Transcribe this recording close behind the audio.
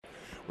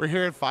We're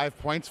here at 5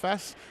 Points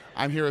Fest.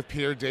 I'm here with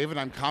Peter David.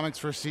 I'm Comics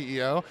First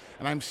CEO,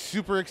 and I'm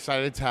super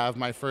excited to have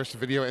my first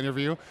video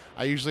interview.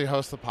 I usually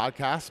host the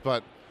podcast,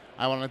 but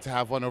I wanted to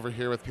have one over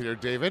here with Peter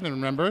David. And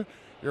remember,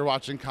 you're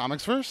watching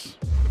Comics First.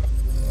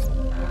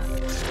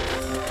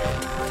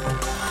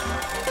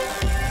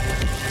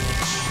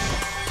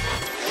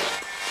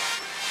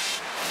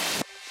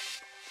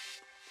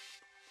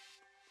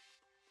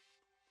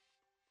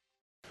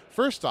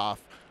 First off,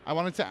 I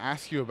wanted to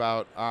ask you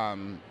about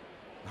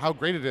how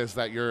great it is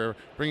that you're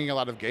bringing a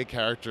lot of gay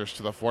characters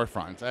to the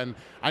forefront. And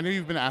I know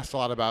you've been asked a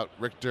lot about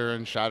Rictor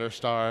and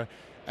Shatterstar,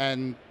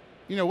 and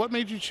what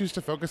made you choose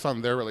to focus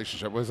on their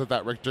relationship? Was it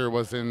that Rictor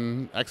was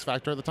in X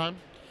Factor at the time?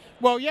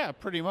 Well, yeah,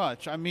 pretty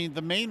much. I mean,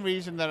 the main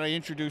reason that I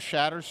introduced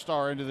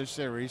Shatterstar into the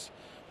series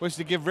was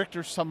to give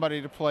Rictor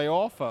somebody to play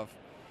off of.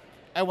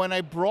 And when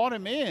I brought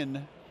him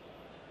in,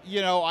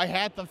 I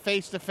had them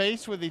face to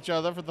face with each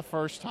other for the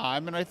first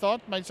time, and I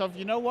thought to myself,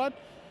 you know what?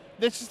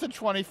 This is the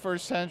 21st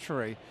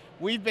century.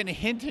 We've been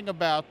hinting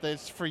about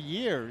this for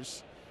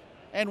years,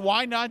 and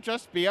why not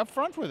just be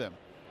upfront with him?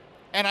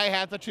 And I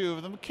had the two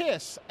of them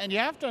kiss. And you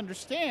have to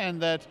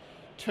understand that,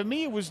 to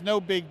me, it was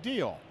no big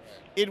deal.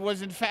 It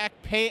was, in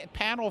fact,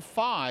 panel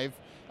 5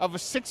 of a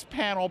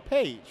 6-panel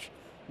page.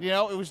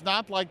 It was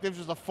not like this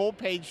was a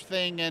full-page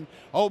thing and,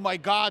 oh, my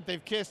God,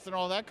 they've kissed and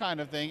all that kind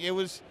of thing. It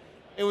was,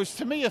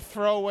 to me, a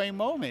throwaway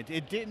moment.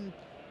 It didn't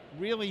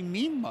really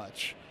mean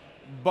much,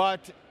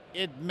 but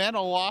it meant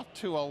a lot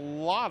to a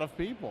lot of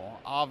people,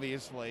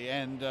 obviously,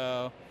 and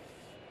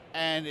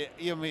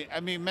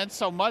it meant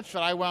so much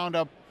that I wound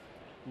up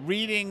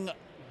reading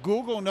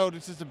Google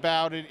notices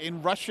about it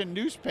in Russian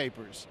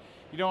newspapers.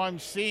 I'm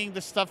seeing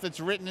the stuff that's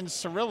written in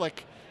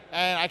Cyrillic,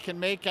 and I can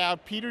make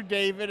out Peter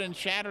David and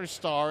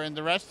Shatterstar, and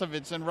the rest of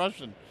it's in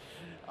Russian.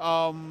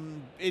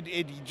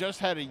 It just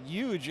had a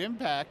huge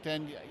impact,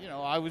 and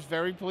I was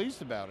very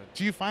pleased about it.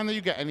 Do you find that you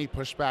get any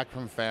pushback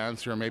from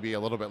fans who are maybe a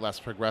little bit less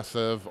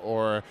progressive,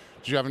 or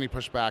do you have any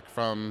pushback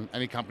from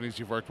any companies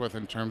you've worked with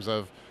in terms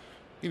of,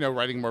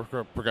 writing more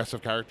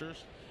progressive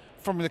characters?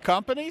 From the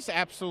companies,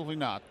 absolutely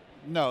not.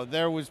 No,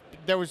 there was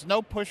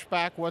no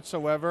pushback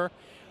whatsoever.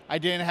 I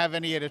didn't have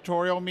any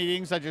editorial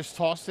meetings. I just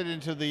tossed it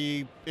into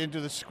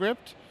the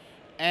script,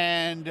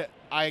 and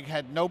I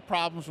had no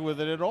problems with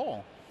it at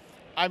all.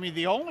 I mean,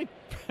 the only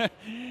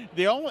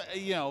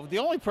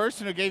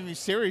person who gave me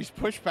serious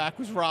pushback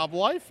was Rob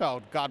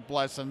Liefeld, God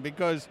bless him,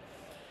 because,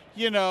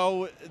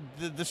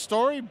 the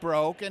story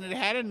broke and it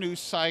had a news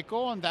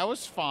cycle, and that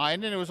was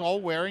fine, and it was all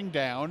wearing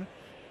down.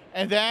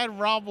 And then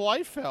Rob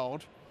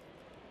Liefeld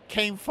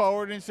came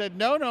forward and said,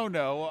 no,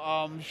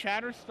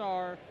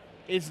 Shatterstar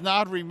is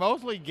not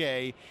remotely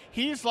gay.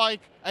 He's like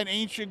an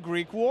ancient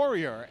Greek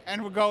warrior.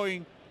 And we're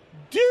going,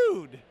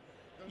 dude,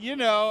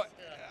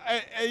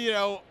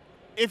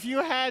 if you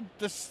had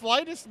the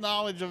slightest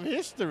knowledge of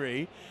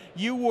history,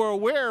 you were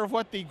aware of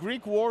what the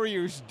Greek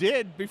warriors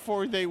did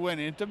before they went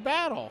into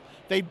battle.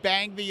 They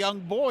banged the young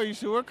boys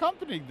who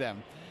accompanied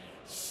them.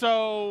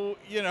 So,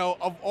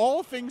 of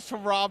all things for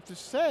Rob to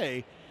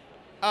say,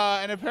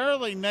 and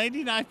apparently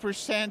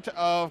 99%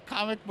 of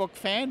comic book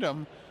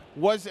fandom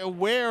was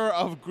aware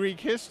of Greek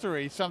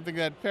history, something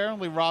that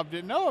apparently Rob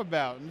didn't know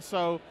about. And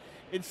so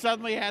it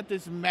suddenly had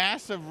this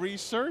massive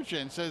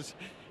resurgence as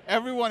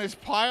everyone is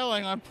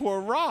piling on poor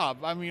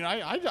Rob. I mean,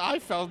 I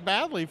felt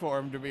badly for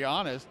him, to be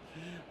honest.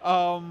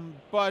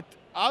 But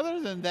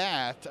other than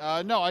that,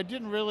 no, I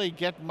didn't really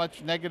get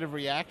much negative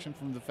reaction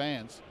from the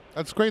fans.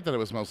 That's great that it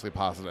was mostly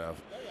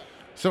positive.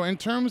 So in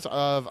terms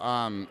of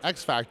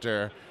X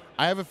Factor,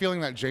 I have a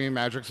feeling that Jamie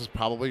Madrox is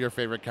probably your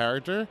favorite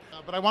character.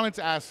 But I wanted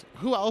to ask,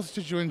 who else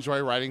did you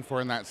enjoy writing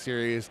for in that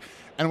series?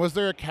 And was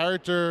there a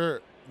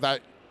character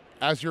that,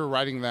 as you were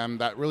writing them,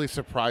 that really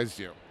surprised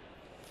you?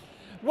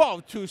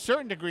 Well, to a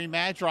certain degree,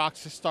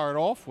 Madrox to start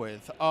off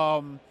with.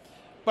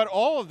 But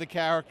all of the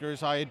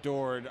characters I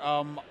adored.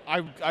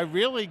 I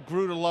really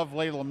grew to love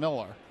Layla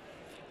Miller.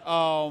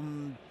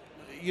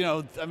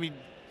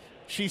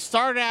 She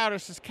started out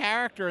as this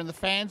character, and the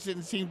fans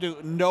didn't seem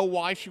to know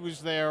why she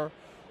was there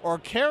or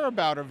care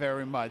about her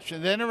very much.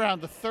 And then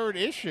around the 3rd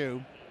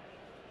issue,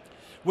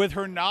 with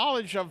her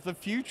knowledge of the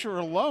future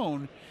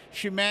alone,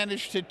 she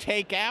managed to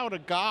take out a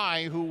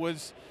guy who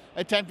was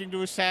attempting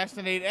to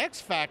assassinate X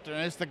Factor.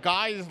 And as the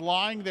guy is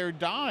lying there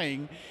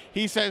dying,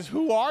 he says,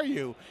 "Who are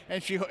you?"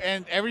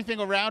 And everything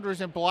around her is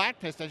in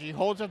blackness, and she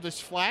holds up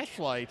this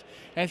flashlight,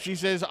 and she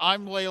says,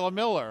 "I'm Layla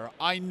Miller.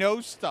 I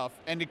know stuff."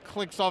 And it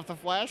clicks off the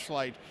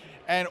flashlight.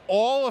 And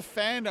all of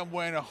fandom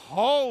went,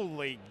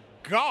 "Holy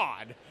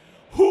God,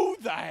 who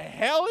the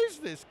hell is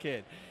this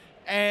kid?"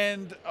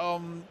 And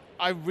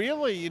I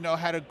really,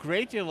 had a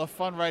great deal of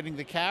fun writing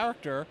the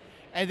character,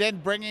 and then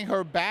bringing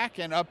her back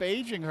and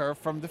up-aging her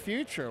from the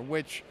future,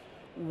 which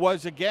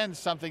was, again,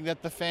 something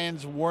that the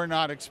fans were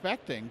not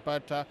expecting.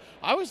 But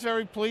I was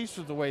very pleased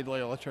with the way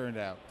Layla turned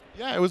out.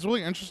 Yeah, it was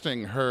really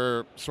interesting,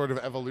 her sort of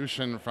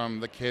evolution from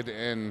the kid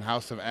in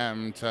House of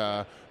M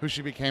to who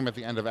she became at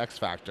the end of X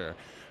Factor.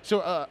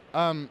 So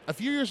a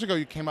few years ago,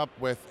 you came up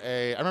with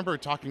I remember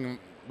talking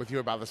with you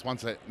about this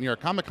once at New York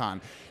Comic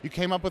Con. You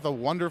came up with a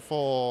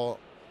wonderful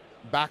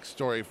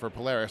backstory for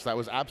Polaris that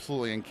was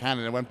absolutely in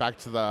canon. It went back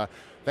to the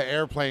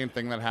airplane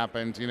thing that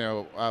happened,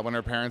 when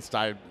her parents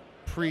died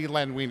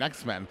pre-Len Wein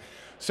X-Men.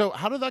 So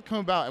how did that come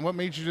about, and what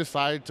made you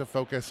decide to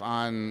focus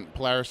on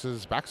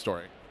Polaris's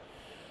backstory?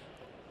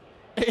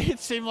 It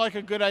seemed like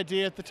a good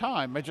idea at the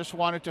time. I just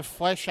wanted to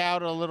flesh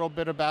out a little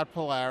bit about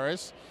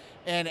Polaris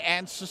and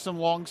answer some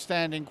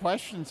long-standing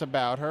questions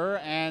about her,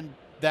 and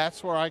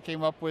that's where I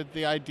came up with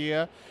the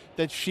idea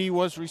that she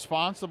was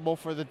responsible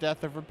for the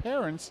death of her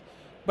parents,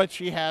 but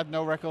she had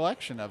no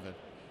recollection of it.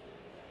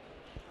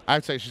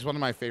 I'd say she's one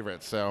of my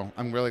favorites, so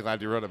I'm really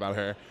glad you wrote about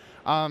her.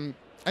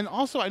 And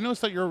also, I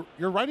noticed that your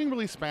writing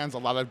really spans a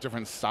lot of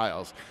different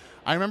styles.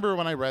 I remember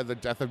when I read The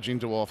Death of Jean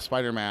DeWolf,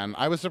 Spider-Man,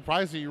 I was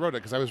surprised that you wrote it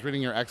because I was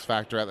reading your X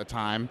Factor at the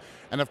time.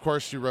 And of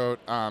course, you wrote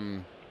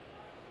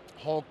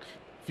Hulk,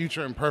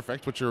 Future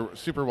Imperfect, which you're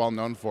super well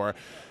known for.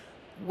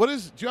 Do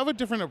you have a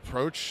different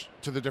approach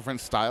to the different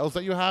styles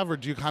that you have, or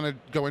do you kind of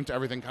go into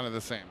everything kind of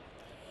the same?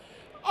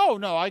 Oh,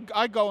 no,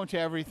 I go into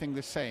everything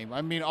the same.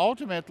 I mean,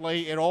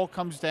 ultimately, it all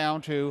comes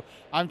down to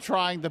I'm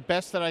trying the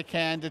best that I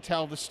can to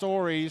tell the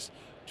stories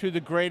to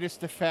the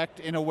greatest effect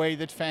in a way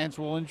that fans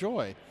will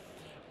enjoy.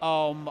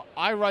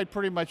 I write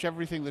pretty much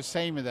everything the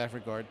same in that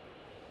regard.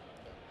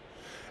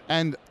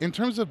 And in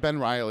terms of Ben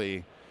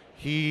Reilly,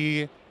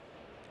 he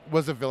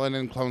was a villain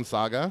in Clone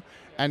Saga,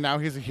 and now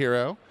he's a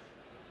hero.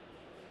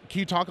 Can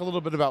you talk a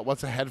little bit about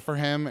what's ahead for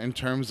him in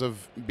terms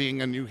of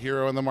being a new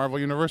hero in the Marvel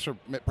Universe, or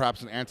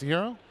perhaps an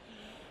anti-hero?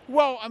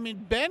 Well, I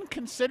mean, Ben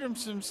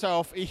considers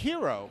himself a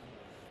hero,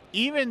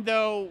 even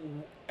though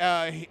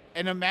an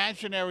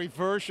imaginary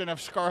version of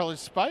Scarlet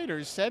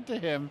Spider said to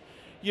him,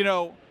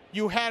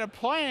 you had a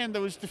plan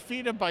that was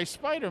defeated by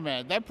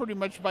Spider-Man. That pretty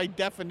much by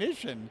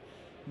definition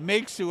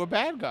makes you a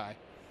bad guy.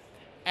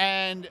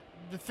 And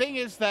the thing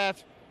is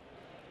that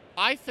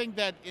I think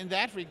that in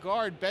that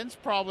regard, Ben's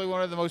probably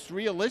one of the most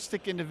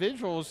realistic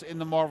individuals in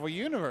the Marvel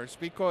Universe,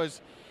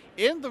 because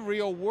in the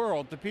real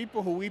world, the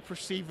people who we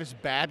perceive as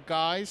bad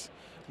guys,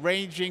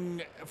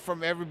 ranging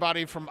from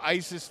everybody from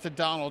ISIS to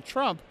Donald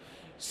Trump,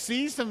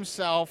 sees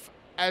himself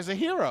as a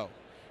hero.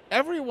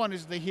 Everyone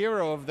is the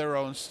hero of their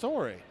own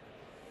story.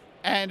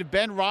 And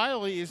Ben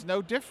Reilly is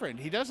no different.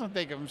 He doesn't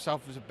think of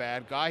himself as a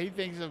bad guy. He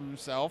thinks of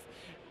himself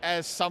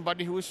as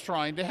somebody who is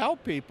trying to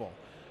help people.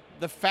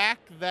 The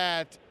fact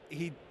that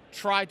he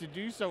tried to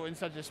do so in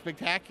such a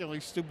spectacularly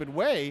stupid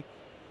way,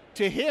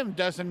 to him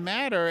doesn't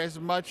matter as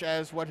much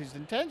as what his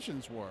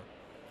intentions were.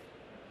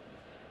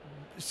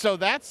 So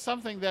that's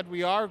something that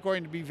we are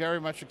going to be very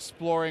much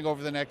exploring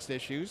over the next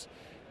issues.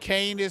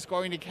 Kane is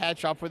going to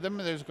catch up with him,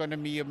 and there's going to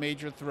be a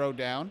major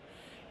throwdown.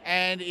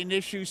 And in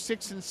issues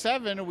 6 and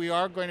 7, we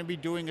are going to be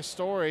doing a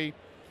story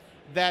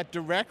that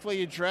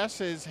directly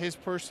addresses his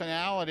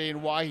personality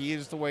and why he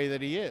is the way that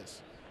he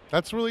is.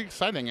 That's really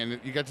exciting, and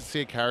you get to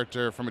see a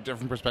character from a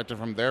different perspective,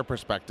 from their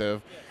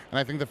perspective, and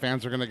I think the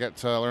fans are going to get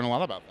to learn a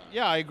lot about that.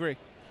 Yeah, I agree.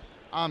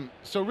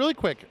 So really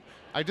quick,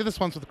 I did this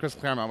once with Chris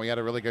Claremont. We had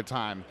a really good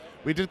time.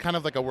 We did kind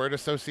of like a word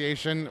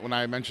association. When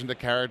I mentioned a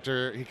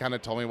character, he kind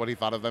of told me what he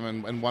thought of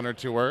them in one or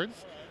two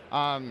words.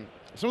 So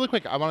really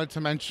quick, I wanted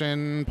to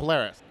mention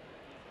Polaris.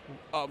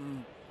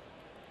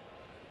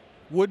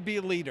 Would-be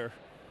leader.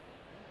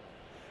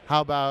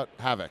 How about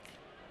Havoc?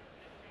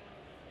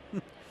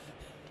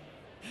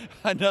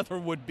 Another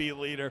would-be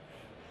leader.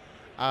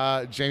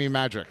 Jamie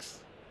Madrox.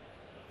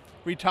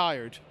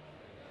 Retired.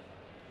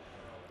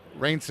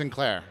 Rain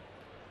Sinclair.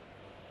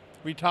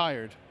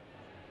 Retired.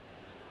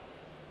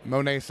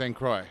 Monet St.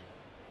 Croix.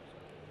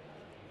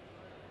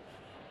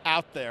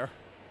 Out there.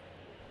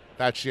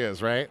 That she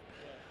is, right?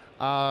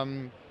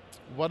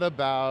 What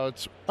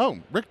about...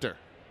 Rictor.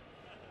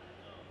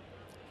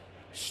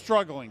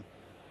 Struggling.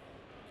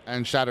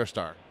 And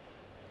Shatterstar.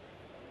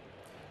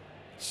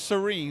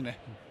 Serene.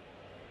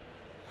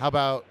 How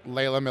about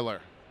Layla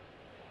Miller?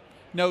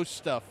 No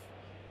stuff.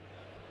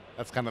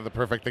 That's kind of the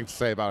perfect thing to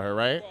say about her,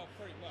 right? Well,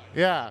 pretty much.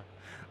 Yeah.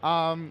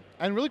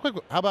 And really quick,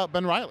 how about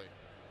Ben Reilly?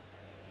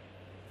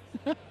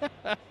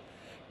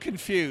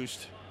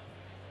 Confused.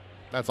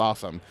 That's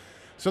awesome.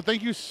 So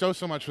thank you so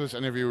much for this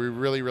interview. We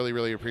really, really,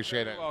 really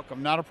appreciate it. You're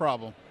welcome. Not a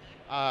problem.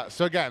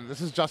 So again,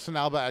 this is Justin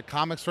Alba at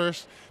Comics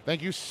First.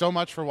 Thank you so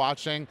much for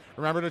watching.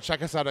 Remember to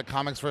check us out at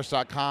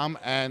comicsfirst.com,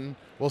 and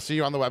we'll see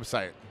you on the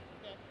website.